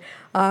question.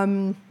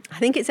 I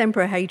think it's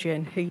Emperor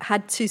Hadrian who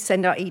had to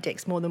send out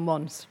edicts more than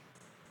once.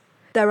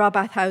 There are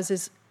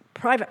bathhouses,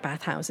 private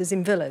bathhouses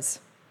in villas,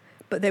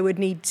 but they would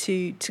need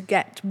to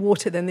get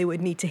water, then they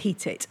would need to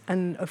heat it.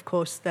 And of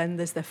course, then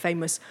there's the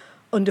famous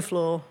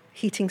underfloor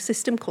heating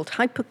system called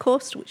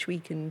hypocaust, which we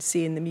can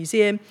see in the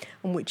museum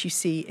and which you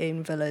see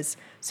in villas.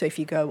 So if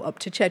you go up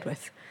to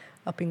Chedworth,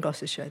 up in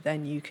Gloucestershire,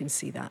 then you can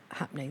see that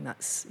happening.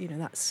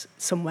 That's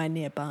somewhere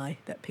nearby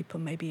that people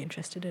may be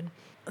interested in.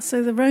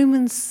 So the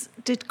Romans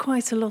did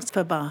quite a lot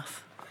for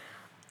Bath.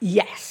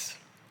 Yes,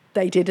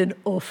 they did an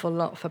awful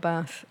lot for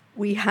Bath.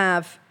 We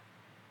have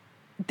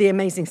the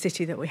amazing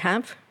city that we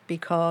have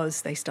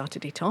because they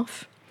started it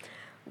off.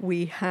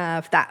 We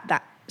have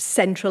that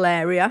central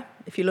area.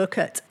 If you look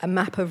at a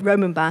map of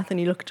Roman Bath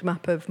and you look at a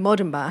map of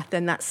modern Bath,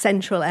 then that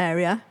central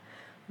area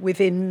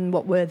within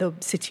what were the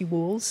city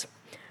walls.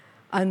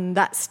 And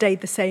that stayed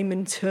the same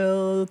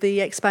until the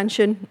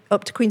expansion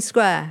up to Queen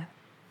Square.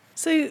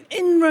 So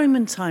in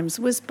Roman times,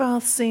 was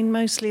Bath seen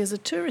mostly as a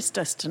tourist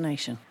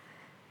destination?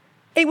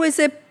 It was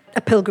a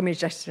pilgrimage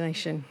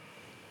destination.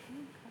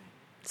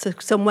 So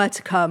somewhere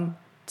to come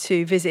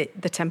to visit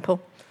the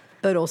temple,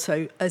 but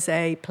also as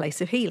a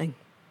place of healing.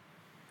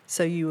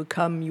 So you would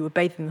come, you would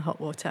bathe in the hot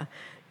water,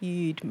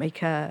 you'd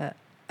make an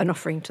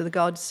offering to the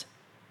gods,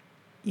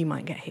 you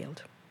might get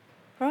healed.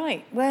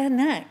 Right, where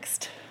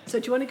next? So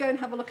do you want to go and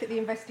have a look at the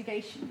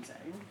investigation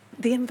zone?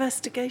 The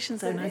investigation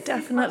zone, I This is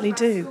definitely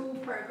part of our do. school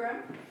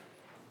programme.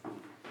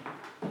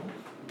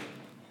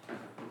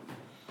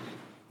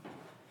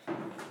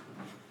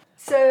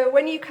 So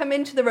when you come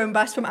into the Roman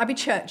baths from Abbey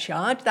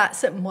Churchyard,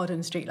 that's at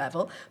modern street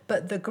level,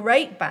 but the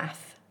Great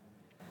Bath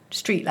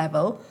street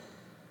level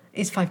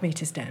is 5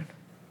 metres down.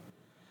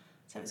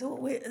 So it's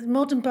all,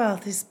 modern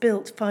Bath is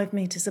built 5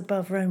 metres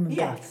above Roman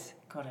Yes. Bath.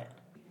 Got it.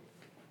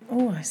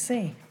 Oh, I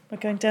see. We're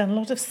going down a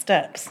lot of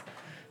steps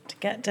to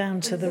get down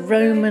to the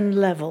Roman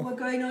level. We're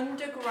going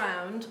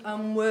underground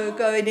and we're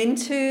going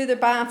into the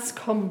baths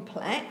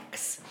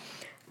complex.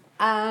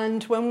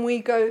 And when we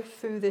go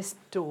through this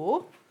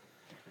door,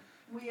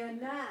 we are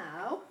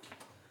now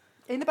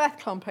in the bath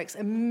complex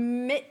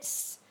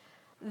amidst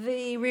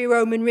the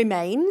Roman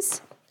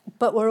remains,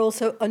 but we're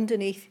also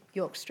underneath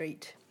York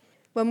Street.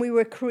 When we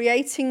were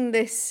creating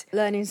this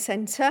learning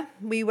centre,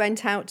 we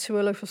went out to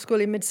a local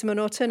school in Midsomer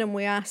Norton and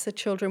we asked the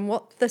children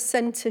what the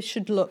centre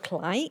should look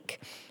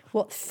like,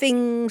 what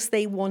things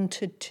they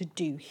wanted to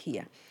do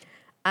here.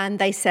 And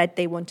they said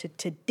they wanted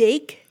to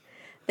dig,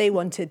 they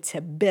wanted to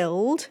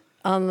build,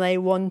 and they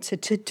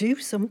wanted to do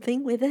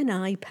something with an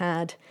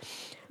iPad.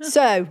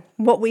 So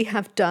what we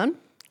have done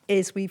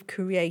is we've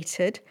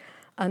created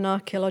an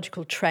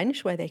archaeological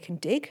trench where they can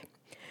dig.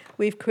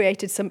 We've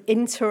created some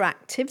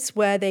interactives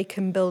where they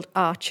can build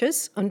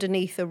arches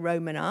underneath a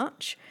Roman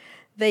arch.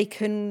 They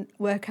can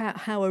work out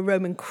how a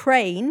Roman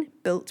crane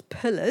built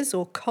pillars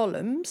or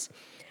columns.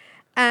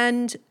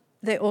 And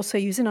they also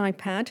use an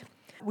iPad.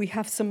 We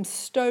have some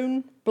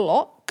stone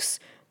blocks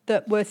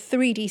that were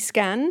 3D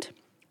scanned.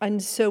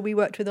 And so we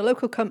worked with a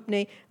local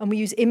company and we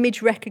use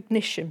image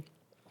recognition.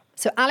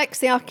 So Alex,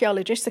 the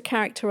archaeologist, the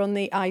character on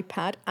the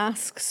iPad,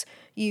 asks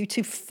you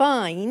to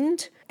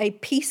find a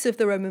piece of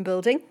the Roman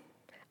building.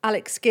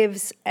 Alex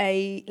gives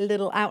a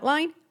little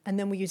outline, and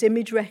then we use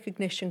image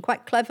recognition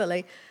quite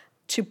cleverly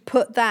to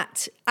put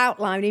that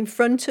outline in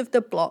front of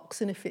the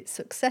blocks. And if it's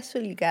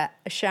successful, you get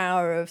a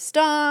shower of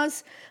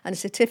stars and a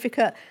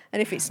certificate.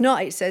 And if it's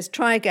not, it says,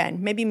 try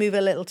again. Maybe move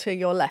a little to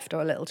your left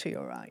or a little to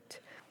your right.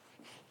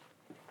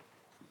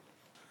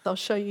 I'll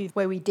show you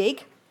where we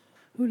dig.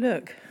 Oh,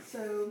 look.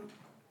 So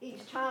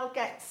each child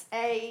gets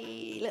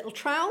a little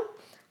trowel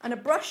and a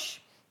brush,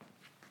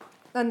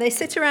 and they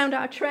sit around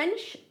our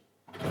trench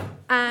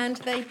and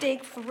they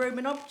dig for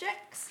Roman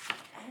objects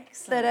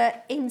that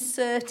are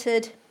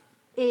inserted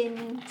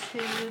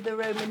into the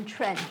Roman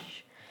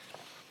trench.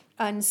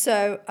 And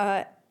so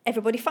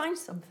everybody finds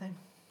something.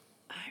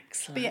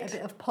 Excellent. Be it a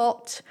bit of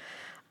pot,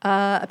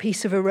 a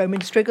piece of a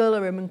Roman striggle,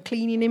 a Roman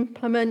cleaning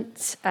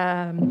implement.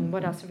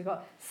 What else have we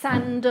got?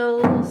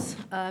 Sandals,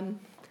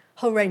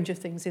 whole range of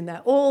things in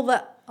there. All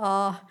that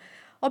are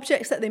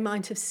objects that they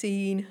might have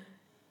seen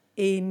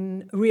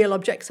in real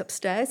objects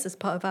upstairs as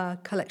part of our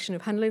collection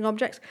of handling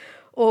objects,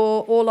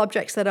 or all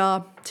objects that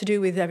are to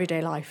do with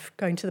everyday life,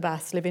 going to the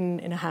baths, living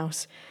in a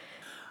house.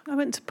 I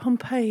went to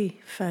Pompeii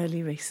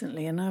fairly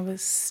recently and I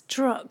was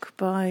struck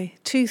by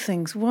two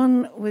things.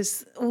 One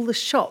was all the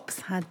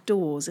shops had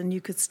doors and you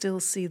could still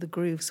see the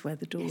grooves where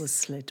the doors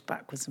slid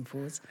backwards and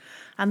forwards.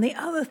 And the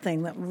other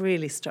thing that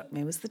really struck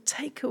me was the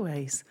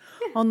takeaways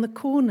on the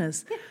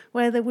corners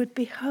where there would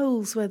be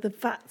holes where the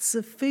vats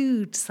of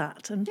food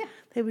sat and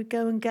they would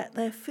go and get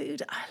their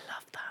food. I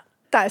love that.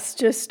 That's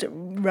just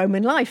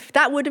Roman life.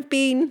 That would have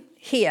been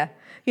here.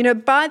 You know,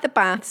 by the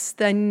baths,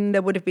 then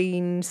there would have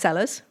been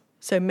cellars.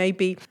 So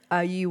maybe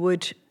you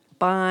would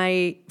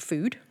buy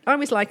food. I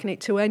always liken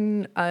it to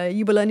when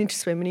you were learning to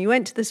swim and you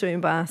went to the swimming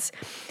baths,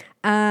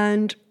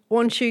 and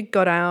once you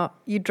got out,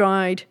 you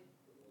dried,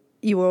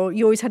 you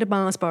always had a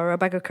Mars bar or a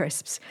bag of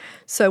crisps.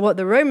 So what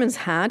the Romans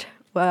had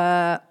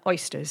were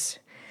oysters.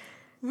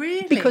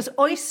 Really? Because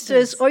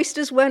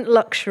oysters weren't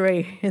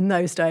luxury in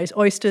those days.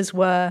 Oysters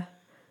were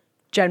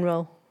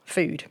general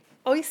food.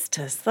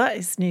 Oysters, that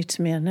is new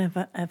to me. I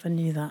never, ever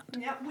knew that.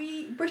 Yeah,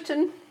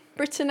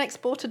 Britain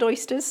exported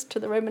oysters to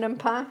the Roman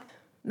Empire.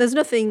 There's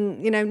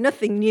nothing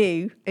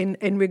new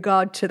in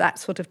regard to that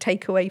sort of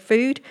takeaway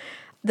food.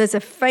 There's a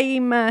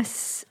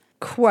famous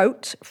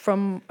quote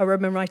from a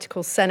Roman writer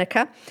called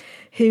Seneca,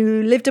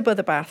 who lived above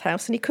the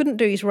bathhouse, and he couldn't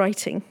do his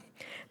writing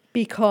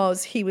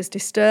because he was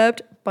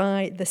disturbed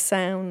by the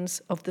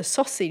sounds of the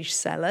sausage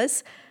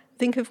sellers.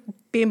 Think of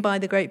being by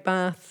the Great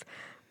Bath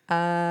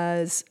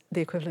as the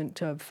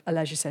equivalent of a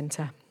leisure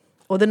centre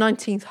or the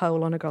 19th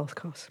hole on a golf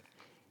course.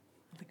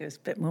 I think it was a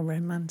bit more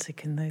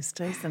romantic in those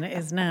days than it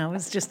is now.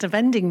 It's just a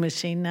vending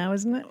machine now,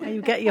 isn't it? Where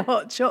you get your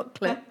hot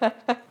chocolate.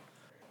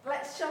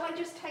 Shall I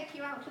just take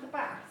you out to the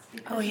baths?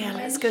 Oh yeah,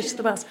 let's go to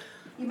the baths.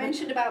 You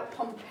mentioned about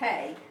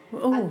Pompeii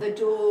Oh. and the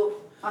door.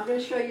 I'm going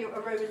to show you a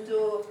Roman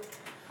door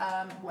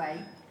way.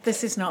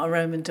 This is not a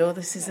Roman door.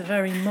 This is a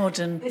very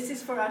modern, This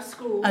is for our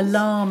schools.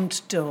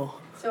 alarmed door.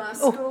 So our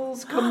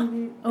schools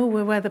come Oh,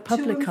 we're where the to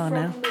public and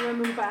are from now. the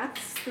Roman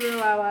baths through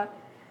our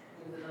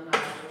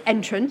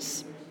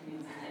entrance.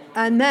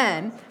 And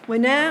then we're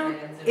now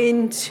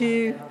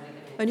into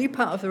a new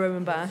part of the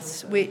Roman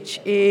baths, which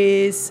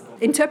is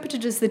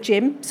interpreted as the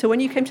gym. So when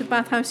you came to the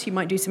bathhouse, you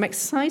might do some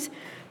exercise,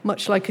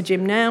 much like a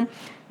gym now.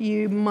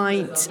 You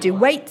might do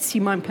weights,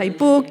 you might play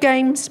board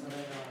games.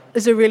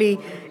 There's a really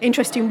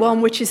interesting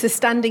one, which is the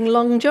standing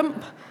long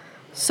jump.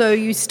 So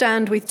you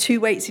stand with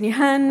 2 weights in your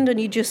hand and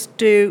you just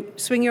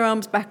swing your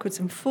arms backwards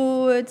and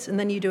forwards, and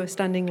then you do a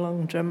standing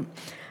long jump.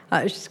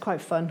 It's just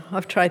quite fun.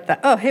 I've tried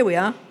that. Oh, here we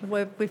are.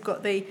 We've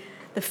got the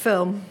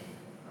film.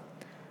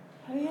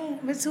 Oh, yeah.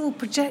 It's all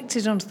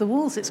projected onto the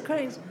walls. It's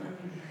great.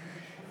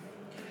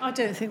 I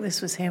don't think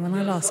this was here when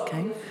I last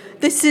came.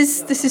 This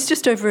is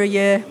just over a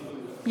year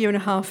and a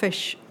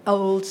half-ish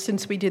old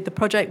since we did the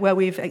project, where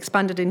we've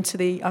expanded into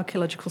the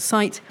archaeological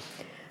site.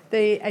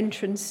 The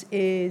entrance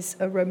is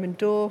a Roman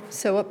door,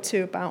 so up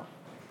to about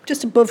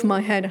just above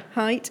my head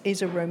height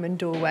is a Roman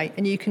doorway,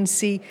 and you can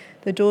see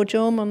the door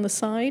jamb on the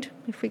side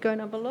if we go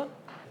and have a look.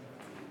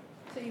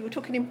 So you were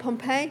talking in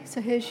Pompeii,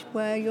 so here's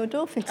where your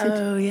door fitted.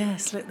 Oh,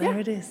 yes. Look, there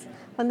it is.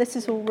 And this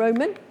is all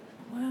Roman.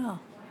 Wow.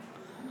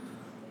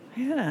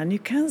 Yeah, and you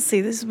can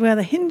see this is where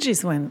the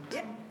hinges went.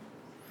 Yep.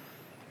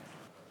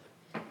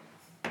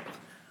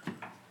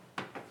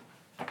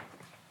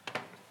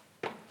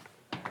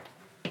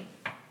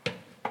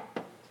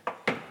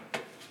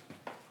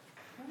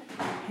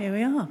 Here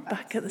we are,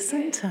 back at the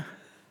centre.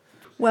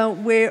 Well,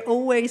 we're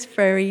always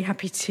very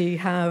happy to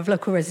have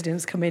local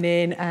residents coming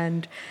in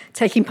and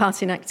taking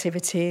part in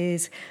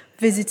activities,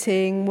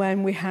 visiting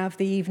when we have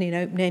the evening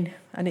opening,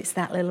 and it's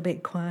that little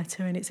bit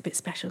quieter and it's a bit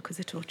special because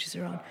the torches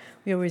are on.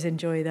 We always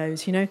enjoy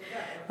those, for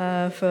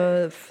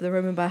the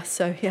Roman baths.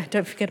 So, yeah,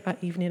 don't forget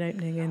about evening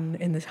opening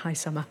in the high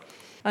summer.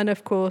 And,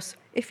 of course,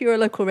 if you're a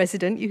local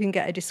resident, you can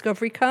get a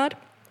discovery card,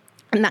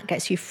 and that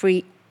gets you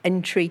free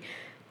entry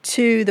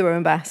to the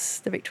Roman baths,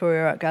 the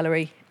Victoria Art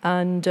Gallery,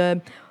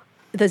 and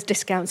there's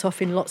discounts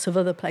off in lots of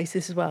other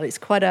places as well. It's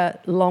quite a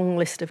long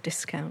list of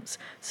discounts.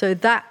 So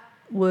that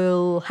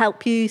will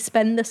help you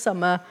spend the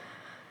summer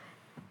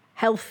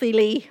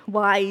healthily,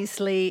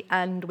 wisely,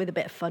 and with a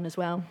bit of fun as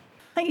well.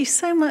 Thank you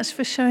so much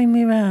for showing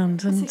me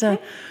around and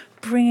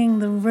bringing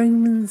the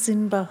Romans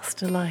in Bath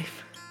to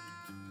life.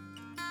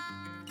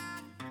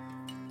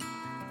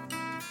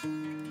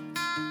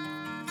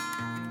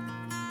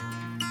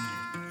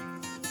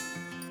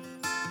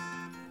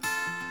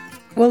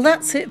 Well,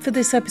 that's it for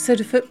this episode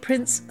of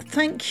Footprints.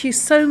 Thank you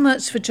so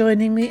much for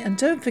joining me, and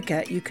don't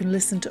forget you can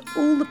listen to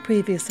all the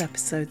previous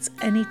episodes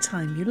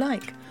anytime you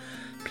like.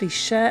 Please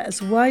share as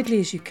widely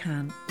as you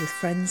can with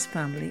friends,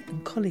 family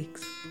and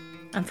colleagues.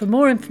 And for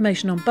more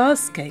information on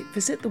Bathscape,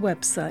 visit the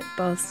website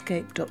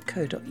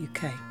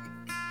bathscape.co.uk.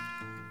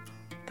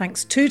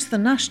 Thanks too to the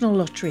National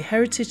Lottery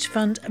Heritage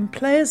Fund and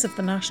players of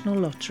the National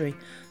Lottery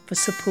for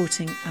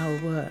supporting our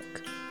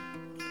work.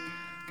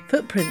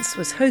 Footprints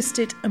was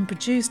hosted and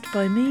produced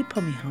by me,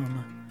 Pommy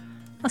Harmer.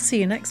 I'll see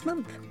you next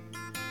month.